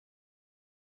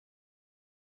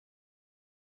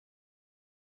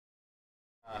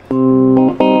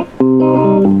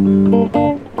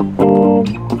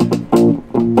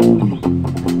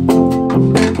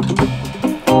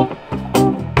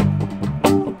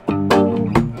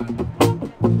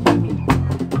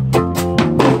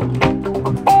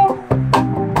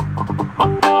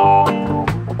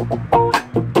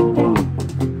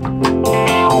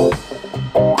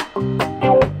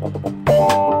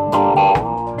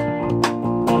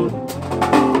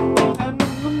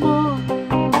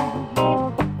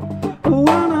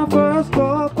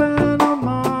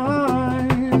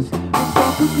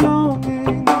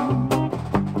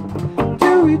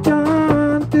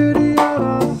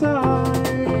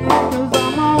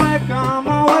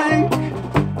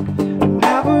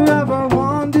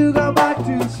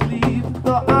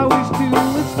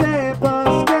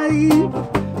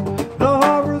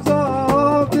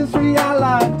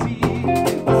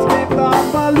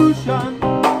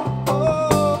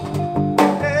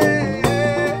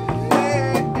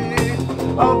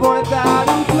Avoid that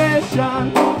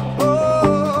inflation.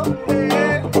 Oh, hey,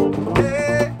 hey,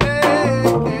 hey,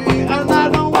 hey. And I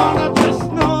don't wanna trust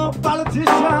no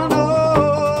politician.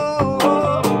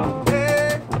 Oh,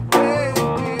 hey, hey,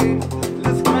 hey.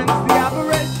 Let's cleanse the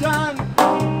aberration.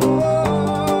 Oh,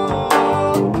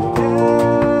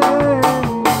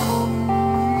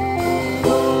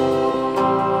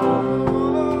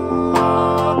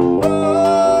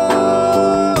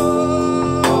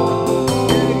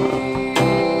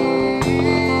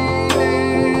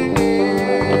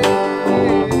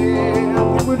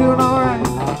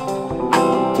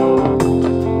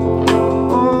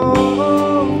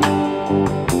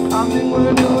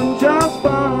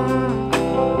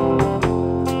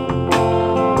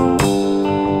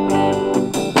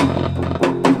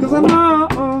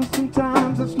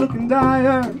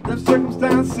 dire, the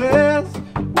circumstances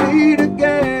lead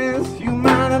against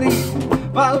humanity.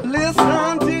 But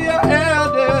listen to your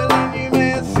elders and you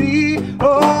may see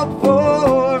hope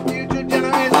for future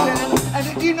generations. And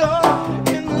did you know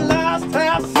in the last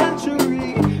half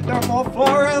century there are more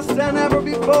forests than ever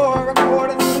before,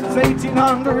 recorded since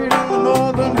 1800 in the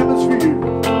northern hemisphere.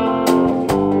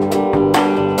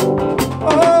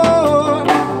 Oh,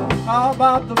 how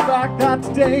about the fact that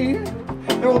today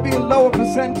there will be a lower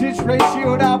percentage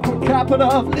ratioed out per capita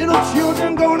of little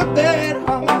children going to bed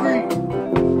hungry.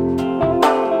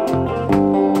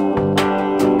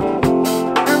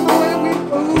 And the way we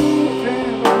move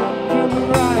in human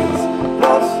rights,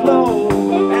 the slow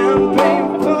and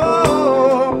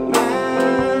painful,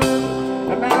 man.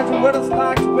 Imagine what it's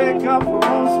like to wake up for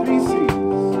our own species.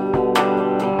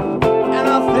 And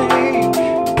I think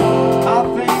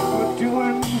we're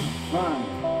doing fine.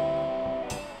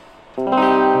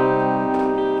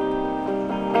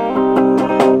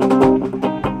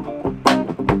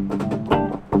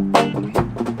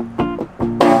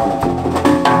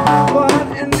 But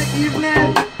in the evening,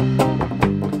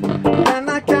 when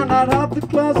I cannot help the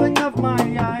closing of my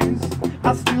eyes,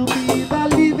 I still be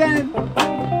believing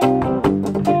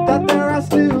that there are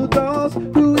still those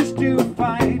who wish to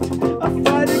fight a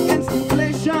fight against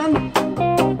inflation,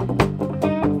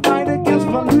 fight against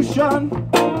pollution,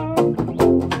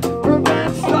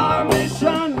 prevent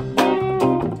starvation,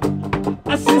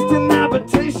 assist in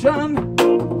habitation.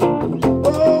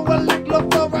 Oh, well, little of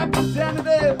the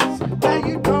representatives that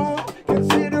you don't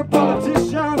consider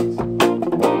politicians.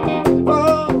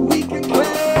 Oh, we can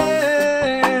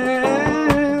cleanse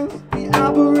the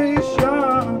aberration.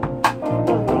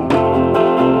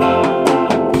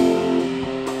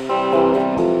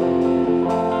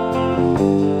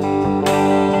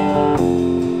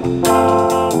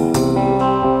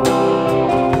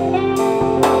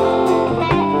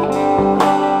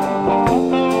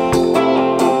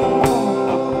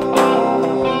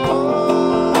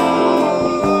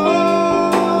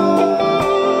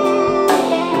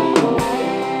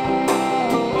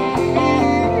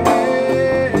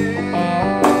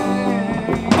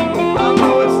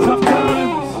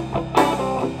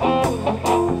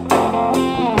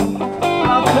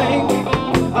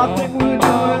 I think we're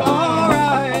doing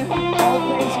alright, all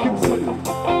things considered.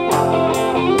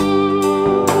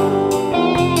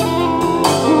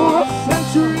 For a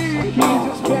century, he's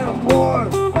just been a war.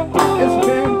 It's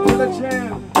been pillaging,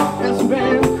 it's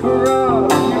been corrupt,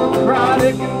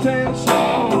 bureaucratic intention.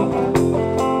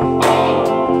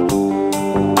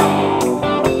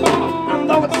 And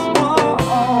though it's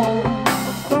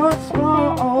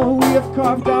small, we have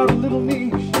carved out a little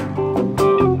niche,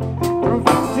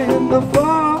 preventing the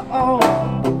fall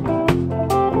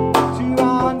to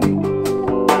our knees.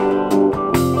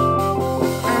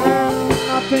 And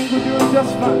I think we're doing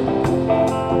just fine.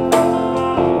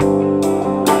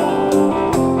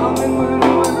 I think we're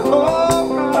doing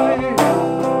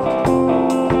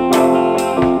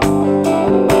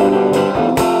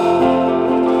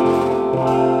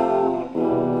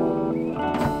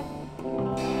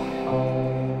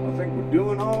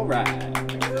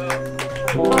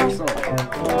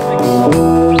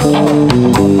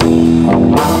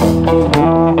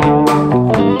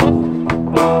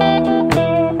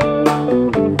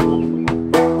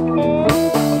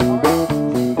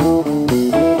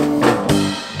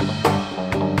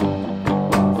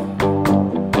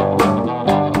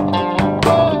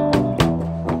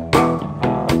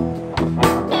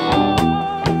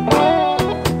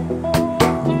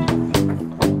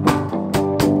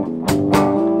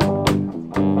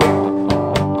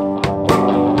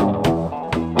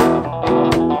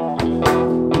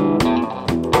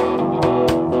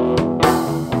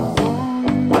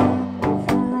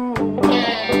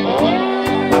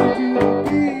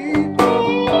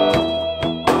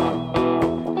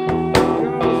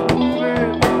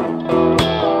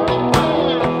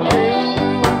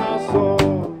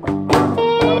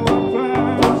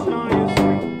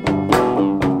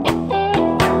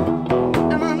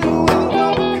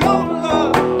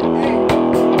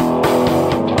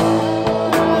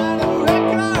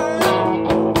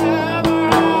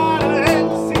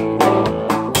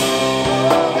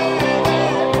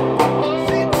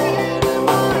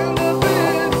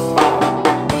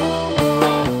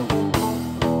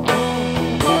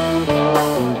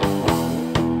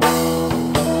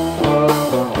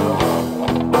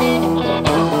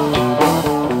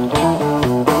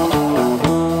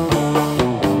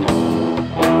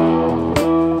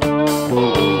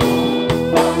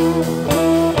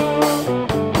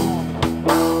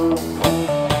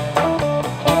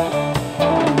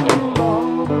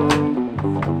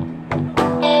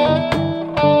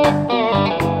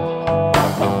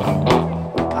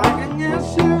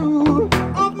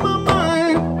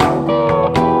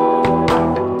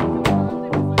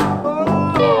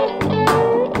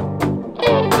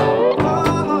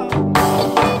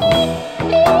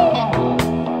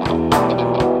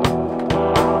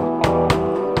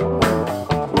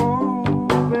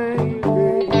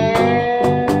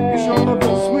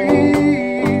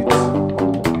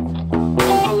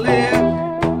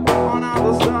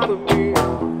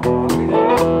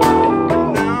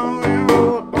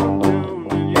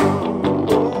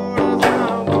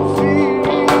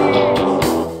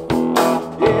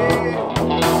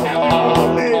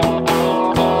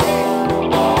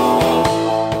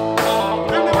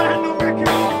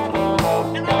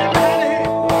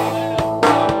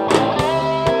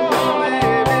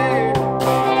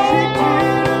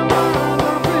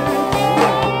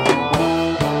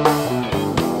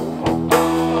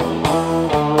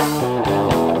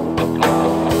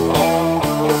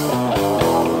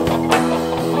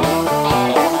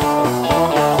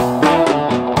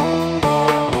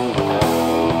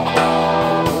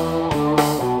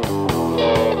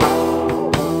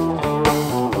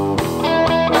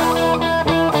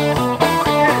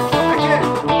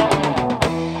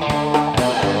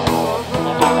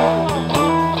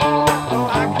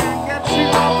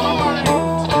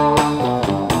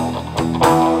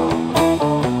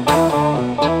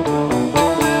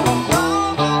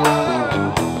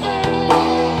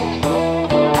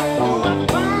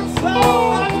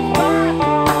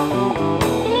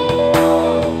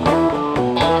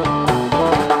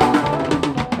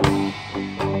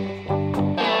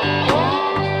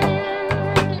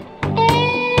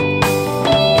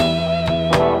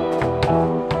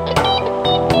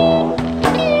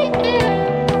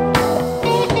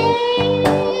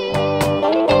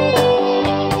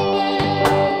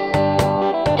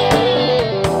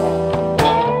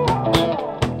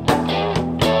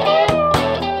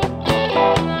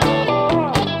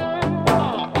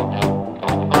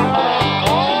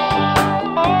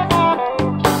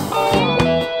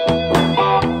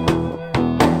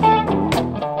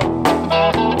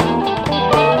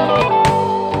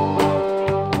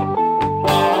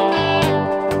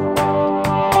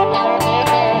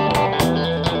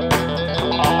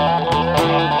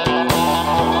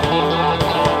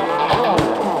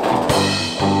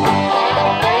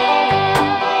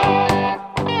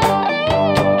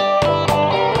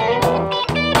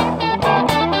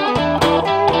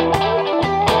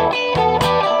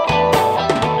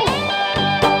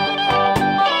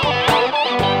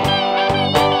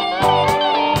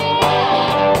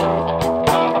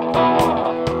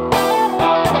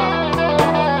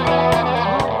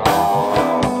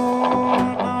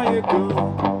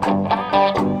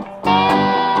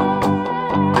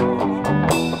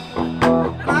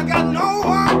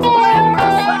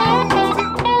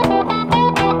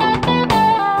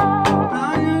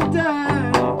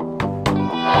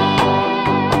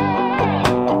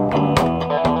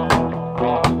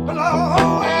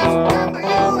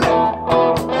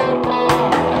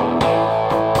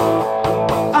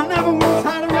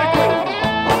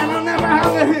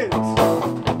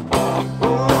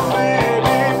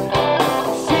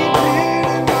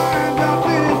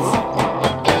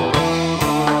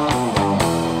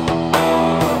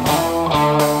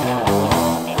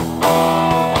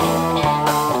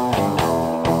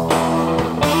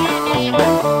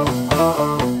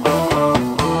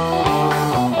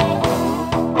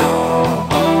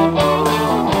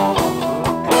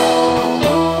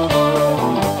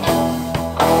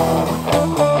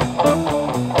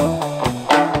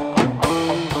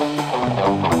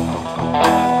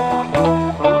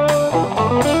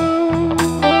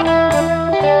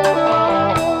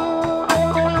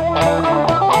Bye.